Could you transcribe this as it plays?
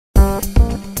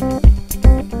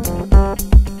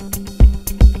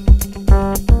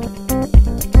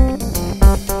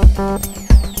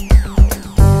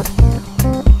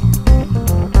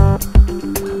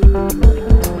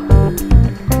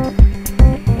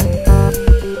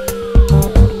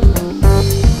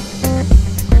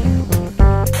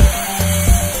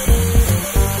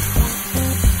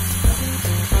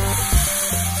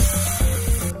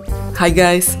Hi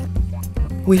guys!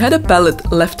 We had a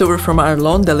pallet left over from our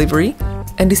lawn delivery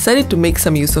and decided to make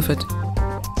some use of it.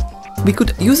 We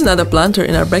could use another planter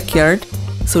in our backyard,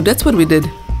 so that's what we did.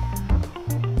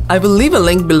 I will leave a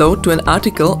link below to an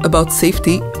article about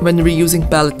safety when reusing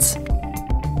pallets.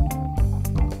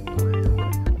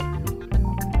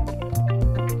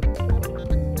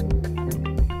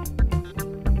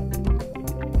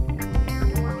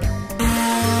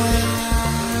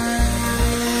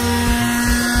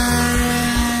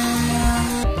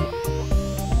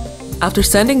 After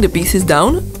sanding the pieces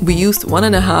down, we used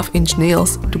 1.5-inch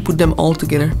nails to put them all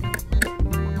together.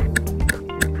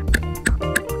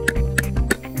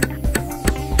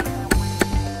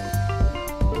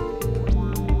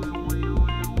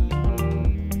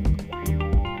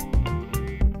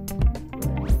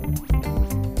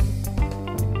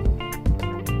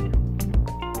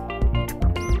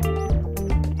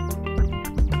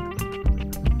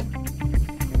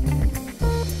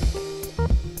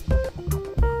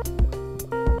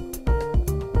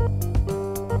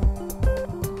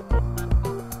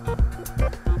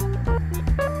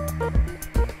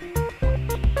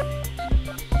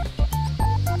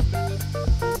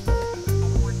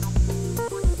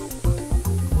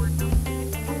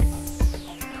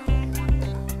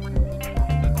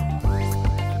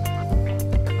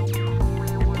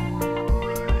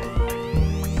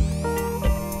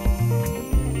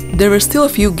 There were still a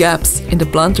few gaps in the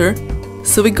planter,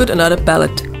 so we got another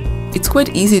pallet. It's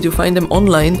quite easy to find them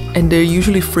online and they're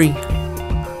usually free.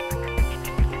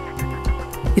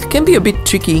 It can be a bit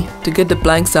tricky to get the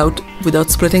planks out without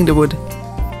splitting the wood.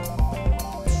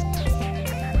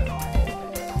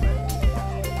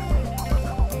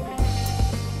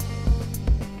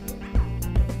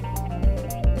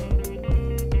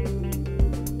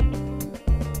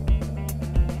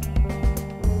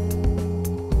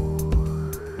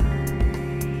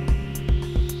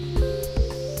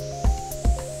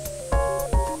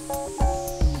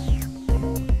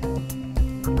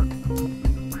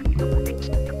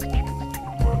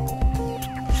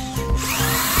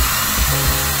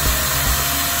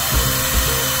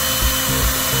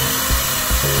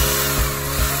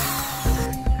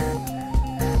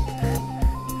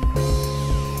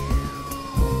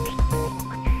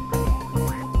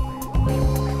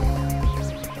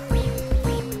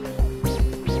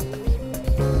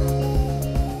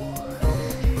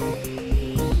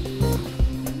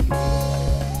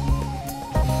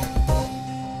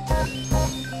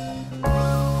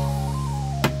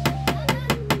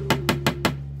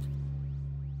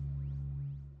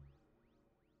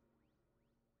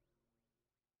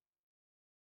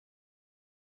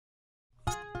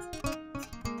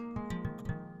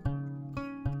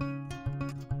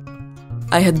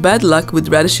 I had bad luck with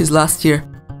radishes last year.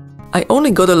 I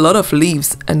only got a lot of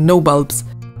leaves and no bulbs.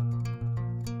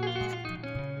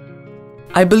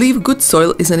 I believe good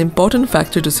soil is an important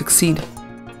factor to succeed.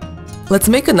 Let's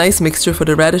make a nice mixture for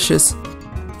the radishes.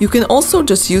 You can also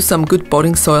just use some good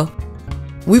potting soil.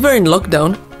 We were in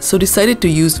lockdown, so decided to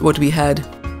use what we had.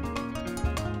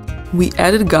 We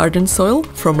added garden soil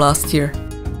from last year.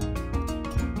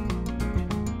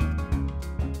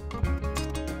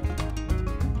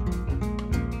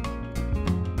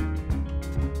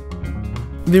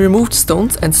 We removed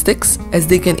stones and sticks as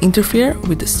they can interfere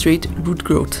with the straight root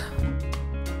growth.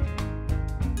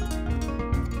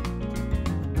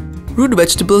 Root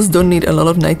vegetables don't need a lot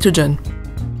of nitrogen.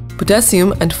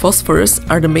 Potassium and phosphorus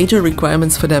are the major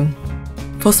requirements for them.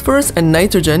 Phosphorus and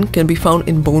nitrogen can be found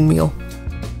in bone meal.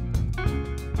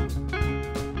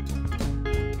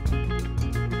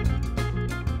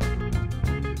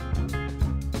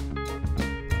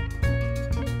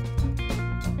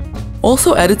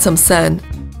 Also added some sand,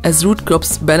 as root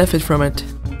crops benefit from it.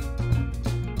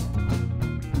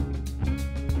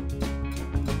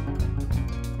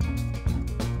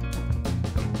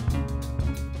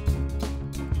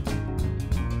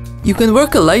 You can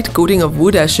work a light coating of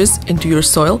wood ashes into your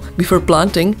soil before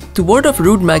planting to ward off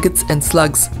root maggots and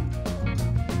slugs.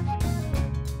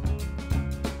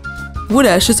 Wood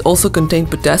ashes also contain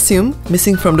potassium,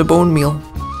 missing from the bone meal.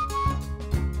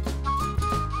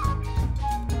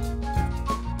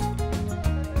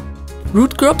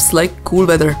 Root crops like cool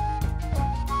weather.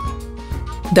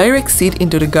 Direct seed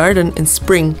into the garden in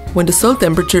spring when the soil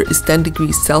temperature is 10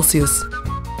 degrees Celsius.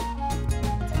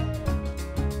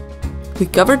 We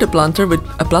covered the planter with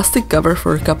a plastic cover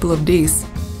for a couple of days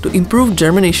to improve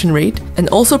germination rate and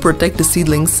also protect the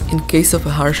seedlings in case of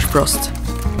a harsh frost.